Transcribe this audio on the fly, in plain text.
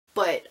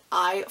but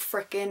I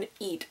frickin'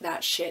 eat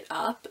that shit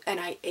up, and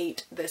I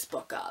ate this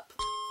book up.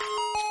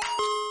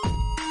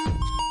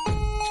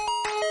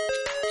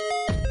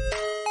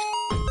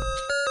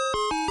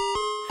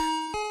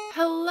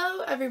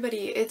 Hello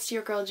everybody, it's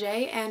your girl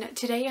Jay, and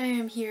today I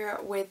am here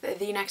with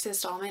the next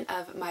installment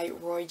of my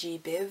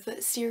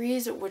Roygbiv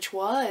series, which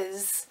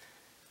was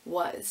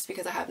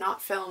because I have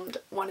not filmed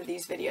one of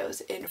these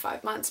videos in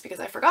 5 months because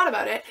I forgot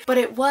about it, but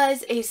it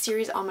was a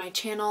series on my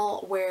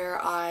channel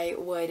where I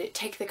would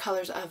take the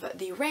colors of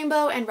the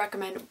rainbow and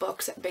recommend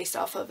books based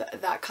off of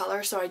that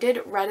color. So I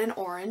did red and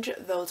orange.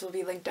 Those will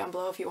be linked down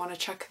below if you want to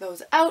check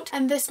those out.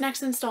 And this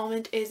next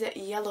installment is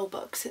yellow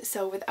books.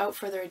 So without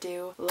further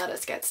ado, let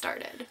us get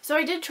started. So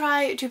I did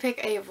try to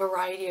pick a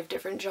variety of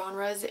different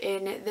genres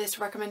in this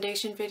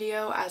recommendation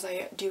video, as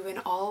I do in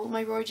all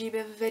my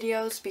Roygbiv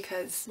videos,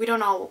 because we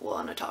don't all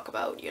want to talk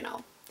about, you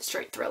know,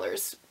 straight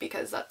thrillers,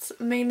 because that's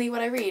mainly what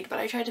I read, but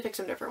I tried to pick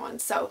some different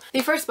ones. So the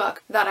first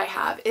book that I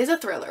have is a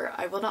thriller,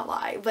 I will not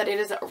lie, but it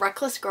is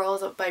Reckless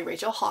Girls by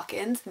Rachel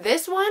Hawkins.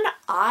 This one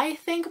I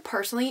think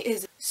personally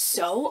is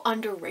so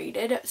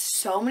underrated.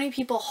 So many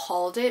people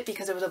hauled it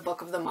because it was a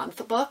book of the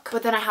month book,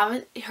 but then I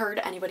haven't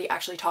heard anybody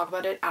actually talk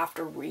about it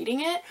after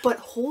reading it. But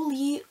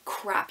holy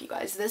crap, you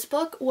guys, this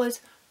book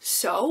was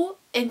so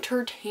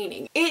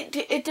entertaining.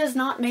 It does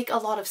not make a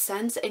lot of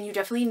sense, and you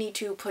definitely need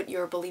to put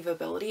your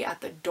believability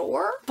at the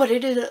door, but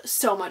it is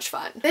so much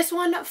fun. This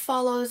one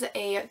follows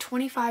a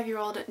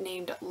 25-year-old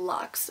named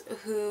Lux,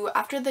 who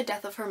after the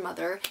death of her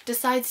mother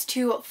decides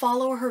to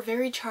follow her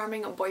very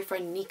charming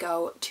boyfriend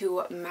Nico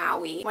to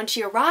Maui. When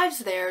she arrives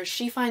there,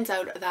 she finds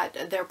out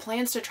that their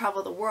plans to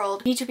travel the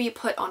world need to be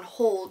put on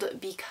hold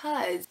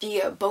because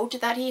the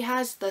boat that he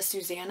has, the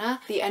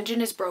Susanna, the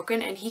engine is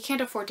broken and he can't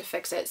afford to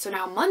fix it. So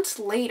now months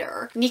later,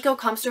 Nico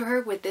comes to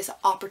her with this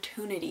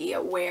opportunity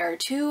where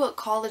two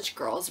college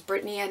girls,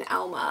 Brittany and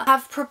Alma,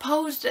 have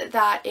proposed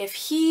that if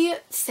he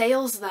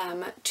sails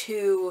them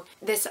to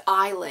this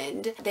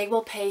island, they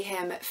will pay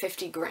him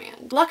 50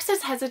 grand. Lux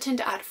is hesitant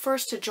at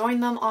first to join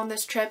them on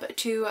this trip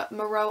to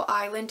Moreau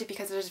Island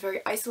because it is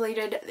very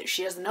isolated.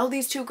 She doesn't know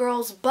these two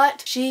girls,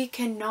 but she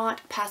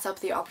cannot pass up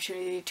the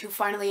opportunity to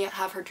finally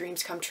have her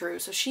dreams come true.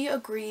 So she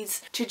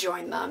agrees to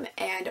join them,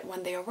 and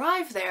when they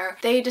arrive there,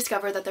 they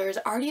discover that there is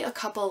already a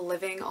couple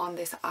living on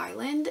this island,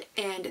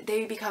 and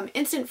they become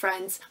instant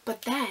friends.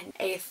 But then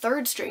a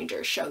third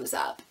stranger shows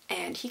up,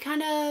 and he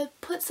kind of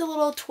puts a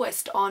little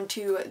twist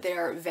onto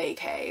their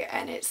vacay,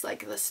 and it's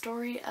like the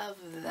story of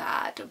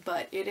that,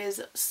 but it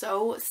is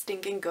so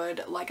stinking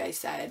good. Like I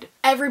said,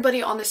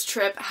 everybody on this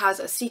trip has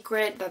a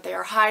secret that they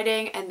are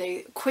hiding, and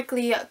they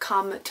quickly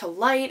come to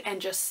light, and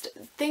just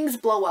things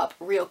blow up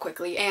real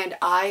quickly, and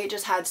I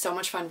just had so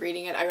much fun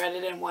reading it. I read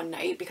it in one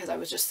night because I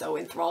was just so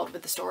enthralled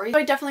with the story. So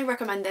I definitely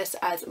recommend this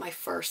as my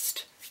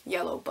first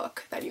yellow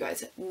book that you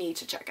guys need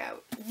to check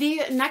out.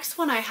 The next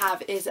one I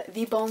have is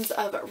The Bones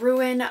of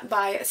Ruin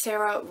by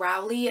Sarah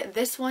Rowley.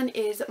 This one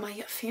is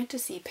my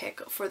fantasy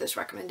pick for this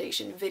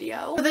recommendation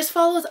video. So this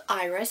follows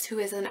Iris, who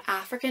is an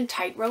African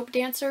tightrope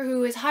dancer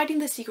who is hiding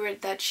the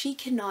secret that she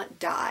cannot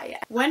die.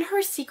 When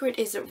her secret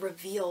is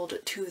revealed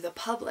to the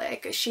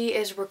public, she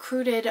is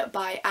recruited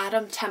by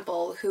Adam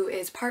Temple, who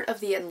is part of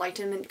the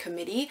Enlightenment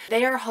Committee.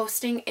 They are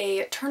hosting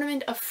a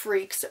tournament of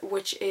freaks,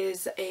 which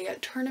is a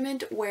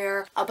tournament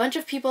where a bunch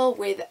of people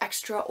with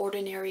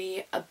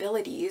extraordinary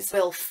abilities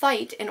will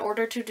fight in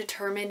order to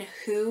determine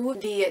who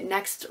the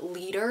next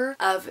leader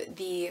of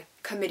the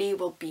committee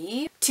will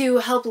be to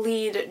help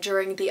lead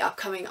during the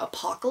upcoming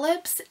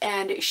apocalypse.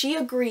 And she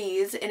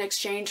agrees in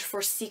exchange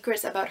for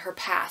secrets about her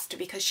past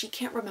because she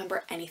can't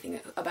remember anything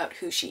about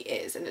who she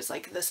is, and it's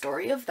like the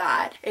story of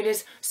that. It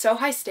is so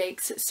high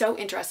stakes, so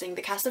interesting.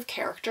 The cast of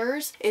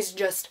characters is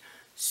just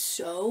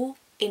so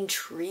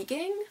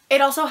intriguing. It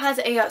also has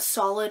a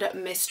solid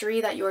mystery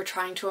that you are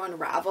trying to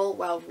unravel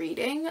while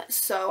reading,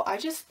 so I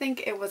just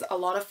think it was a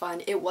lot of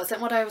fun. It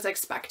wasn't what I was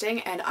expecting,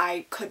 and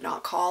I could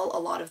not call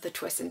a lot of the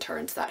twists and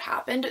turns that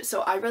happened,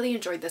 so I really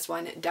enjoyed this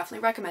one.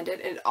 Definitely recommend it.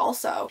 It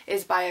also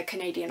is by a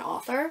Canadian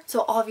author,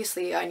 so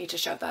obviously I need to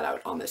shout that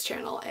out on this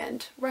channel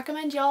and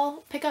recommend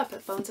y'all pick up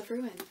Bones of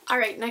Ruin.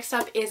 Alright, next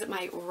up is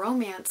my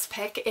romance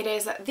pick. It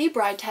is The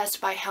Bride Test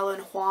by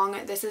Helen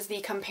Huang. This is the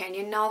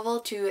companion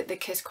novel to The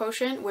Kiss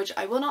Quotient, which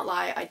I will not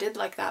lie, I did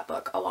like that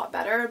book a lot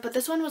better, but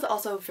this one was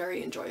also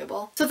very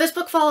enjoyable. So this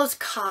book follows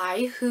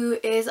Kai, who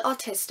is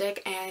autistic,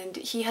 and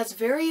he has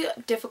very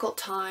difficult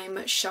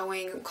time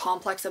showing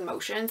complex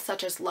emotions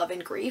such as love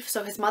and grief.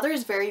 So his mother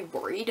is very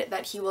worried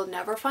that he will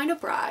never find a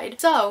bride,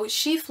 so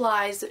she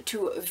flies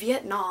to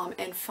Vietnam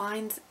and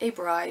finds a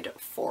bride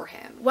for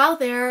him. While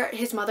there,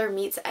 his mother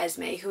meets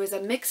Esme, who is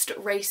a mixed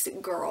race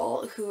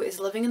girl who is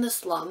living in the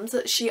slums.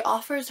 She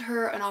offers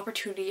her an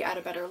opportunity at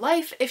a better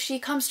life if she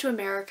comes to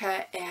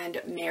America and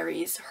and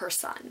marries her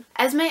son.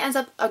 Esme ends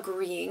up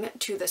agreeing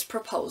to this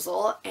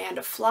proposal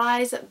and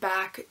flies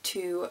back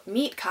to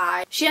meet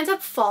Kai. She ends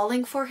up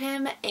falling for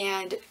him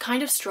and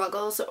kind of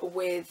struggles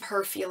with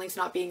her feelings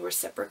not being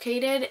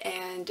reciprocated,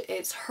 and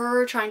it's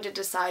her trying to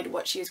decide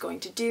what she is going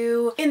to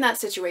do in that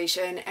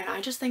situation, and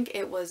I just think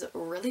it was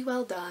really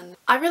well done.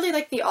 I really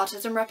like the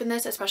autism rep in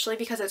this, especially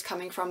because it's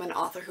coming from an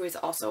author who is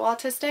also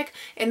autistic.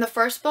 In the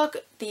first book,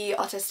 the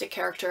autistic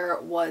character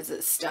was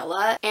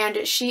Stella,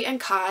 and she and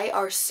Kai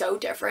are so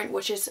different,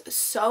 which is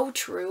so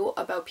true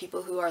about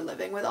people who are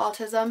living with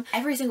autism.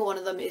 Every single one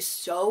of them is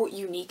so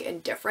unique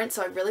and different,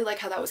 so I really like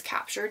how that was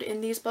captured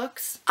in these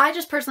books. I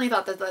just personally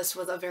thought that this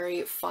was a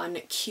very fun,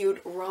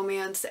 cute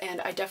romance,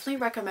 and I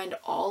definitely recommend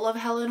all of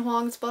Helen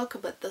Huang's book,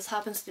 but this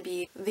happens to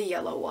be the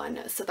yellow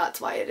one, so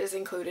that's why it is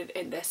included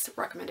in this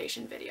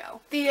recommendation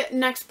video. The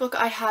next book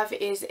I have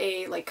is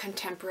a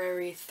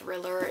contemporary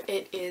thriller.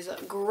 It is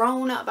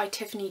Grown by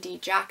Tiffany D.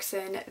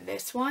 Jackson.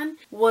 This one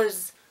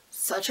was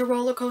such a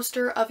roller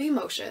coaster of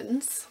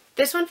emotions.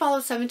 This one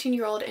follows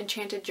 17-year-old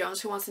Enchanted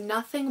Jones, who wants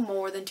nothing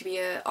more than to be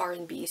an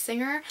R&B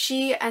singer.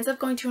 She ends up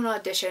going to an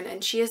audition,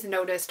 and she is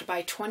noticed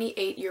by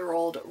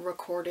 28-year-old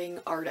recording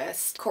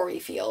artist Corey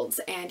Fields,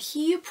 and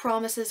he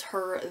promises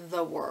her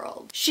the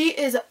world. She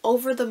is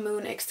over the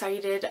moon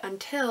excited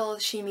until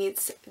she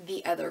meets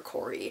the other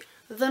Corey,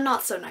 the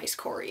not so nice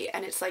Corey,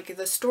 and it's like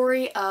the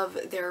story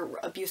of their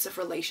abusive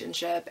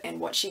relationship and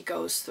what she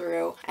goes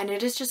through, and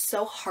it is just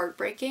so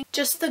heartbreaking.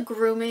 Just the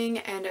grooming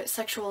and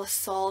sexual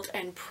assault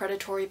and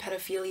predatory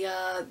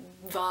pedophilia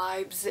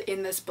vibes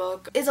in this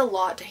book is a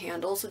lot to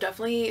handle, so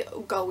definitely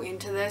go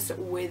into this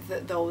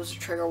with those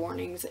trigger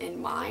warnings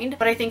in mind.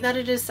 But I think that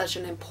it is such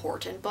an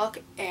important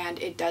book, and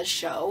it does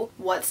show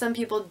what some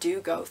people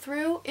do go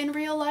through in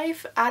real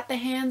life at the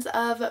hands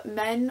of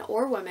men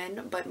or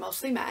women, but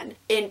mostly men,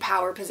 in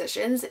power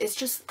positions. It's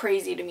just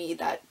crazy to me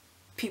that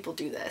people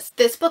do this.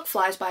 This book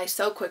flies by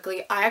so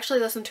quickly. I actually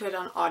listened to it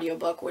on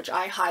audiobook, which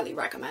I highly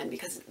recommend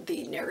because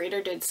the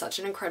narrator did such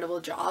an incredible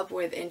job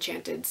with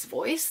Enchanted's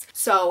voice.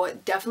 So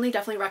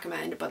definitely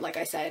recommend, but like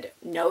I said,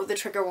 know the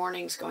trigger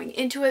warnings going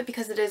into it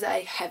because it is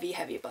a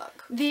heavy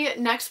book. The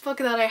next book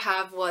that I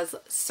have was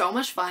so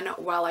much fun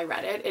while I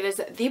read it. It is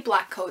The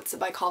Black Coats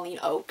by Colleen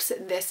Oakes.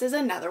 This is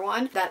another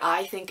one that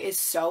I think is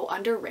so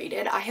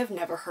underrated. I have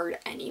never heard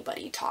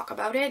anybody talk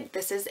about it.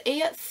 This is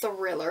a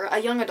thriller,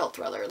 a young adult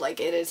thriller. Like,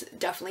 it is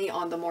definitely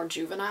on the more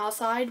juvenile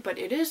side, but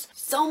it is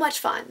so much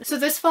fun. So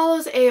this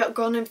follows a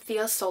girl named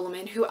Thea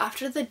Solomon who,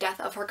 after the death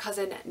of her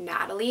cousin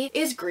Natalie,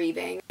 is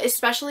grieving,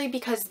 especially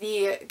because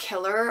the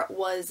killer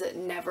was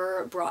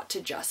never brought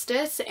to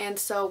justice. And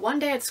so one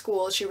day at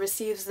school she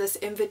receives this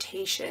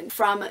invitation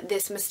from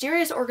this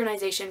mysterious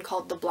organization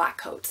called the Black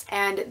Coats,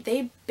 and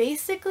they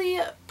basically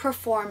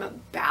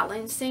perform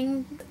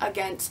balancing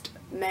against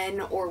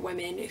men or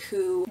women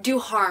who do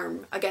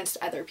harm against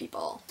other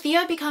people.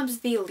 Thea becomes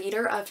the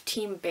leader of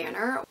Team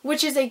Banner,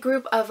 which is a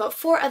group of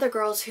 4 other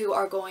girls who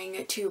are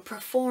going to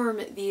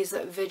perform these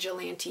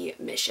vigilante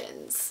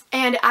missions.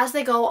 And as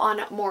they go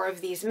on more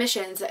of these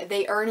missions,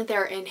 they earn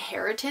their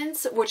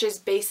inheritance, which is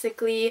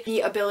basically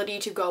the ability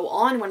to go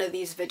on one of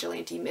these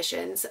vigilante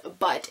missions,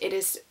 but it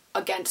is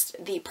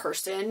against the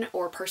person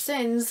or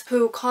persons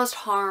who caused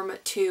harm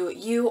to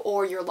you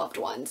or your loved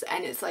ones,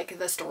 and it's like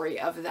the story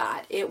of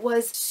that. It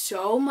was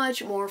so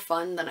much more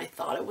fun than I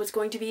thought it was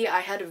going to be.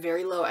 I had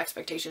very low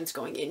expectations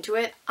going into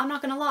it, I'm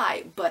not gonna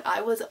lie, but I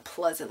was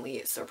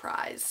pleasantly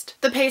surprised.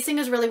 The pacing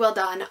is really well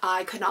done.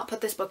 I could not put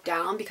this book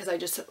down because I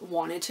just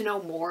wanted to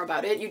know more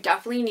about it. You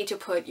definitely need to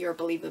put your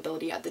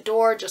believability at the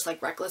door, just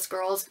like Reckless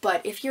Girls,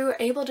 but if you're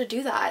able to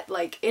do that,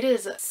 like, it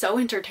is so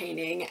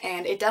entertaining,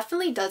 and it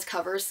definitely does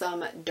cover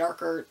some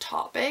darker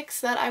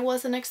topics that I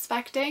wasn't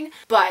expecting,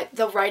 but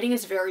the writing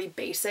is very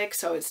basic,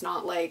 so it's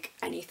not like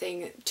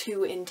anything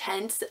too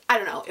intense. I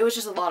don't know, it was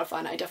just a lot of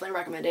fun. I definitely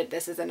recommend it.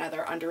 This is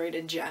another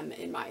underrated gem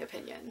in my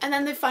opinion. And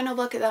then the final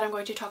book that I'm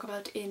going to talk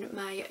about in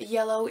my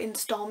yellow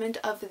installment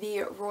of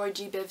the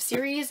Roygbiv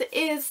series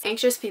is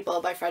Anxious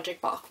People by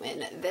Fredrik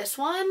Backman. This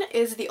one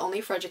is the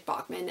only Fredrik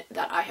Backman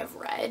that I have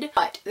read,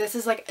 but this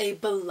is like a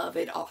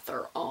beloved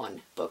author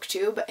on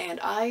BookTube,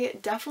 and I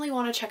definitely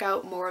want to check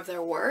out more of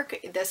their work.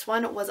 This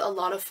one was a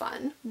lot of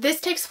fun. This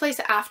takes place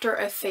after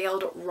a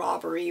failed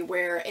robbery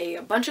where a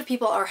bunch of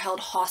people are held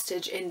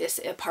hostage in this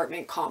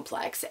apartment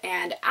complex,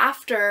 and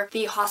after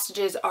the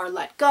hostages are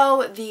let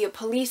go, the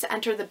police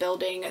enter the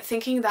building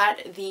thinking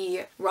that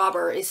the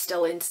robber is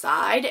still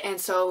inside, and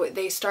so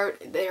they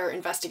start their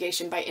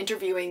investigation by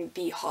interviewing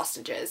the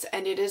hostages,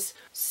 and it is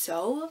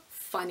so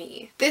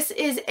funny. This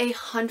is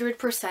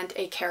 100%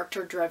 a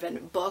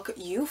character-driven book.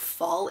 You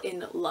fall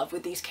in love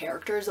with these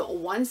characters.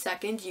 1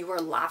 second you are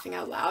laughing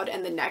out loud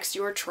and the next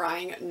you are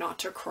trying not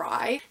to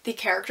cry. The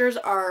characters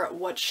are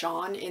what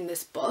shone in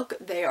this book.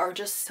 They are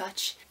just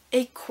such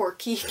a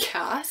quirky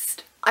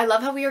cast. I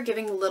love how we are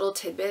giving little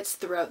tidbits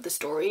throughout the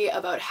story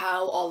about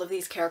how all of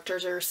these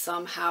characters are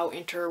somehow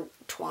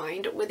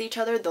intertwined with each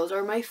other. Those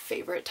are my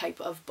favorite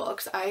type of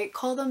books. I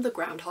call them the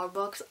groundhog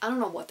books. I don't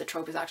know what the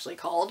trope is actually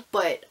called,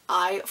 but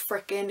I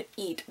frickin'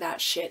 eat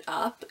that shit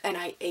up, and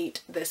I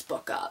ate this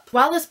book up.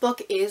 While this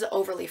book is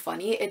overly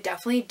funny, it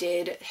definitely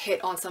did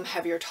hit on some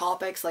heavier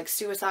topics like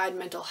suicide,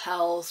 mental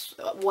health,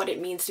 what it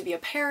means to be a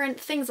parent,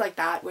 things like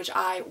that, which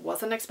I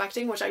wasn't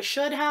expecting, which I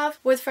should have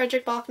with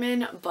Frederick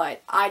Bachman,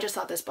 but I just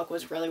thought this book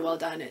was really well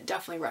done.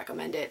 Definitely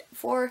recommend it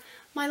for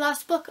my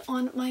last book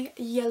on my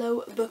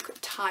yellow book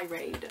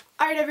tirade.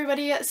 Alright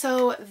everybody,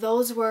 so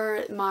those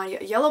were my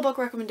yellow book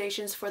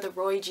recommendations for the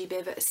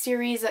Roygbiv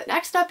series.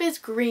 Next up is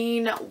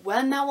green.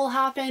 When that will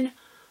happen,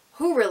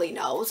 who really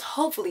knows?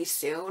 Hopefully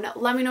soon.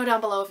 Let me know down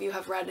below if you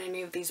have read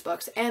any of these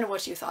books and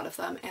what you thought of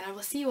them, and I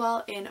will see you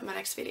all in my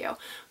next video.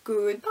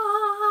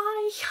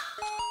 Goodbye!